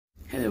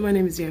Hi, my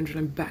name is Deandra and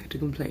I'm back to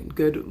complain.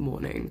 Good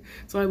morning.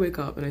 So I wake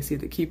up and I see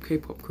that Keep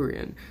K-pop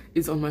Korean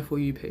is on my For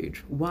You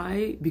page.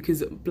 Why?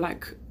 Because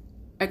Black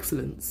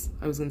excellence,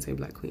 I was gonna say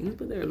Black queens,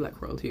 but they're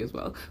Black royalty as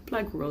well.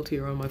 Black royalty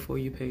are on my For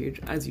You page,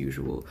 as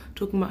usual,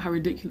 talking about how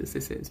ridiculous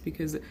this is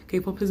because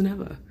K-pop has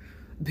never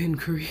been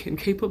Korean.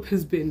 K-pop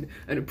has been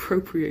an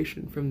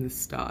appropriation from the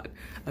start.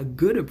 A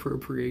good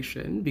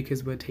appropriation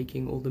because we're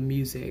taking all the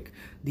music,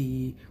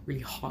 the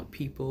really hot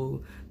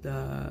people,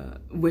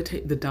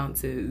 the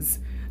dances.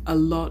 A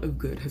lot of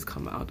good has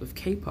come out of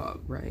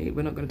K-pop, right?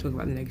 We're not going to talk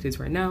about the negatives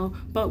right now,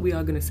 but we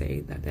are going to say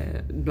that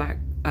the Black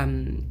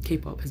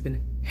K-pop has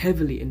been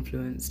heavily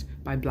influenced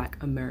by Black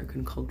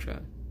American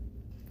culture.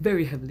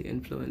 Very heavily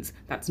influenced.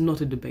 That's not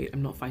a debate.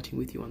 I'm not fighting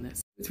with you on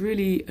this. It's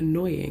really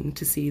annoying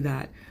to see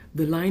that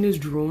the line is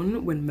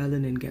drawn when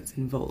melanin gets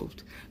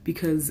involved,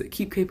 because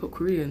Keep K-pop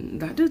Korean,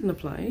 that doesn't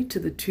apply to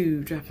the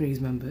 2 Japanese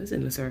members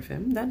in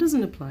Sserafim, that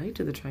doesn't apply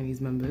to the Chinese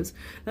members,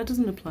 that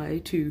doesn't apply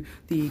to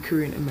the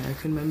Korean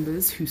American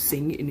members who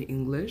sing in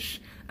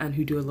English and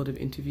who do a lot of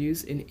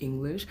interviews in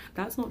English.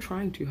 That's not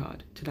trying too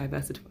hard to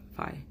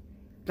diversify.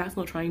 That's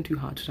not trying too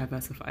hard to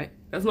diversify.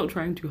 That's not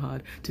trying too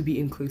hard to be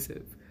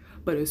inclusive.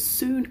 But as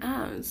soon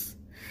as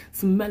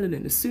some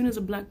melanin, as soon as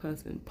a Black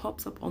person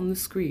pops up on the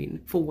screen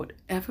for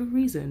whatever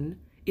reason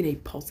in a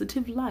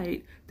positive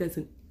light, there's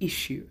an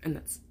issue, and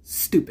that's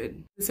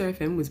stupid.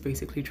 Sserafim was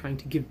basically trying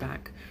to give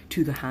back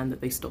to the hand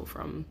that they stole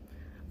from,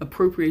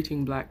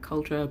 appropriating Black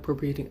culture,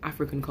 appropriating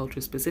African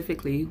culture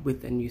specifically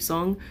with their new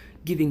song,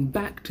 giving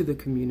back to the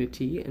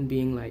community and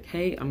being like,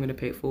 hey, I'm gonna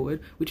pay it forward,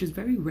 which is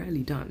very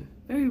rarely done.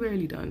 Very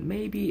rarely done.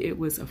 Maybe it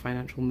was a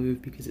financial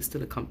move because it's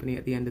still a company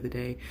at the end of the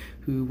day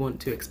who want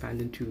to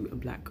expand into a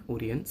Black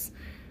audience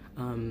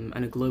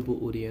and a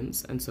global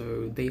audience, and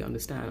so they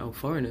understand, oh,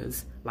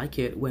 foreigners like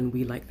it when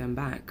we like them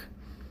back.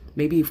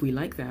 Maybe if we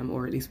like them,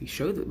 or at least we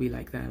show that we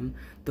like them,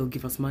 they'll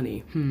give us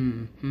money.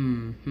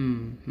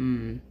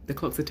 The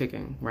clocks are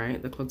ticking, right?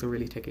 The clocks are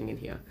really ticking in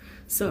here.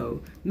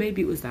 So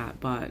maybe it was that,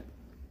 but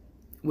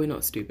we're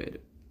not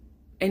stupid.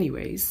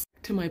 Anyways,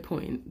 to my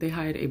point, they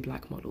hired a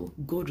Black model,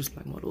 gorgeous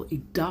Black model, a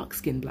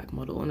dark-skinned Black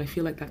model, and I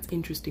feel like that's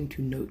interesting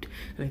to note,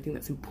 and I think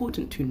that's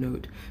important to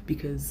note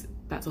because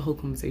that's a whole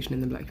conversation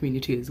in the Black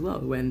community as well,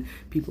 when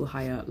people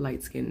hire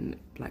light-skinned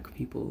Black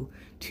people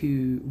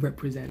to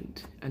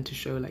represent and to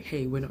show like,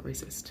 hey, we're not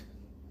racist.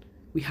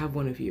 We have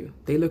one of you.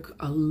 They look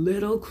a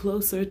little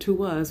closer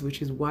to us, which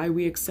is why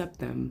we accept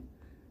them,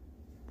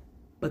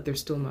 but they're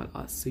still not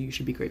us, so you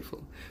should be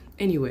grateful.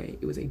 Anyway,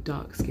 it was a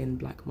dark-skinned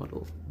Black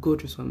model,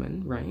 gorgeous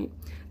woman, right?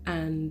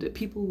 And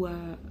people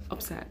were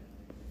upset.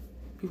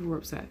 People were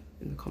upset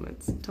in the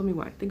comments. Tell me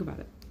why. Think about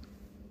it.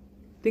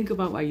 Think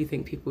about why you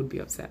think people would be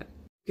upset.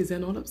 Because they're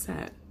not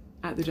upset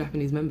at the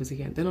Japanese members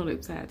again. They're not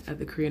upset at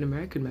the Korean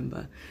American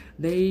member.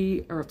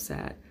 They are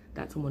upset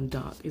that someone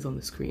dark is on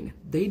the screen.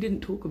 They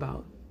didn't talk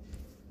about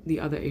the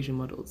other Asian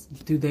models.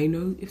 Do they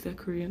know if they're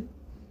Korean?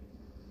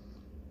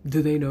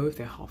 Do they know if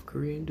they're half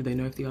Korean? Do they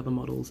know if the other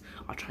models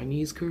are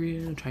Chinese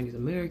Korean, Chinese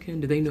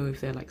American? Do they know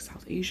if they're like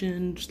South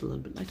Asian, just a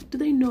little bit lighter? Do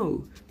they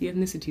know the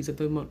ethnicities of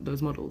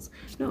those models?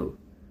 No,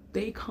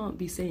 they can't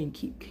be saying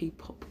Keep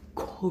K-pop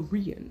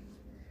Korean.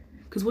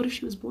 Because what if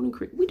she was born in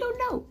Korea? We don't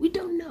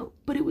know.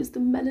 But it was the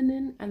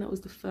melanin, and that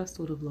was the first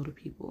thought of a lot of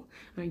people.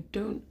 And I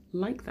don't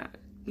like that,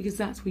 because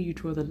that's where you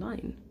draw the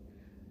line.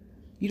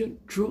 You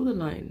don't draw the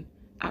line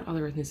at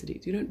other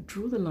ethnicities. You don't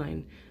draw the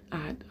line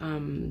at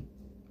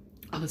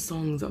other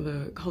songs,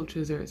 other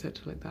cultures, or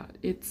etc. like that.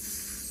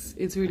 It's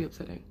really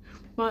upsetting.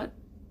 But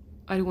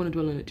I don't want to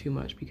dwell on it too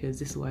much because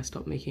this is why I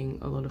stopped making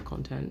a lot of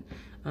content.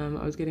 I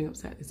was getting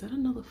upset. Is that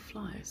another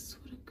fly? I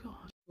swear to God.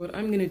 What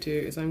I'm gonna do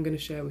is I'm gonna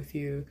share with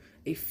you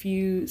a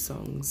few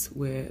songs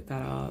that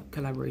are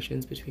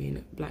collaborations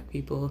between Black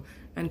people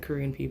and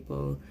Korean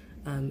people,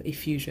 a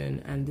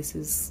fusion, and this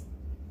is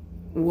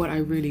what I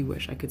really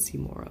wish I could see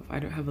more of. I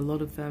don't have a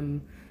lot of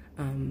them,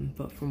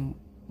 but from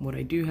what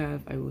I do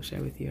have, I will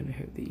share with you, and I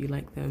hope that you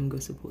like them. Go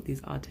support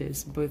these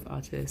artists, both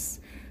artists,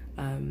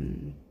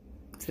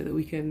 so that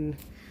we can...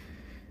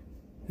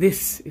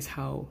 This is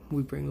how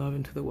we bring love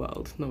into the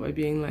world, not by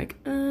being like,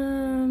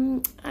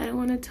 I don't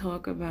want to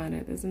talk about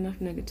it. There's enough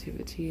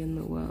negativity in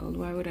the world.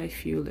 Why would I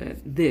fuel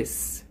it?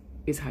 This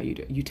is how you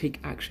do it. You take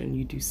action,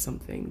 you do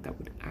something that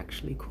would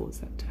actually cause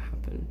that to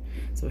happen.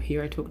 So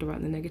here I talked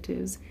about the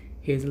negatives.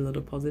 Here's a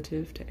little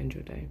positive to end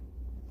your day.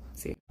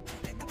 See you.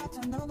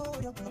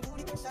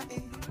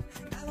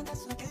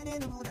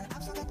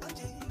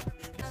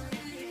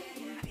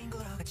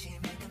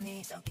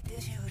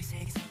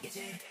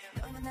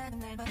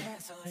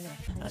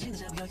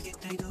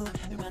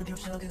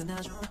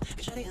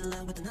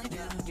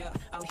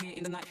 Out here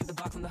in the night, feel the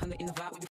box on the 100 in the vibe.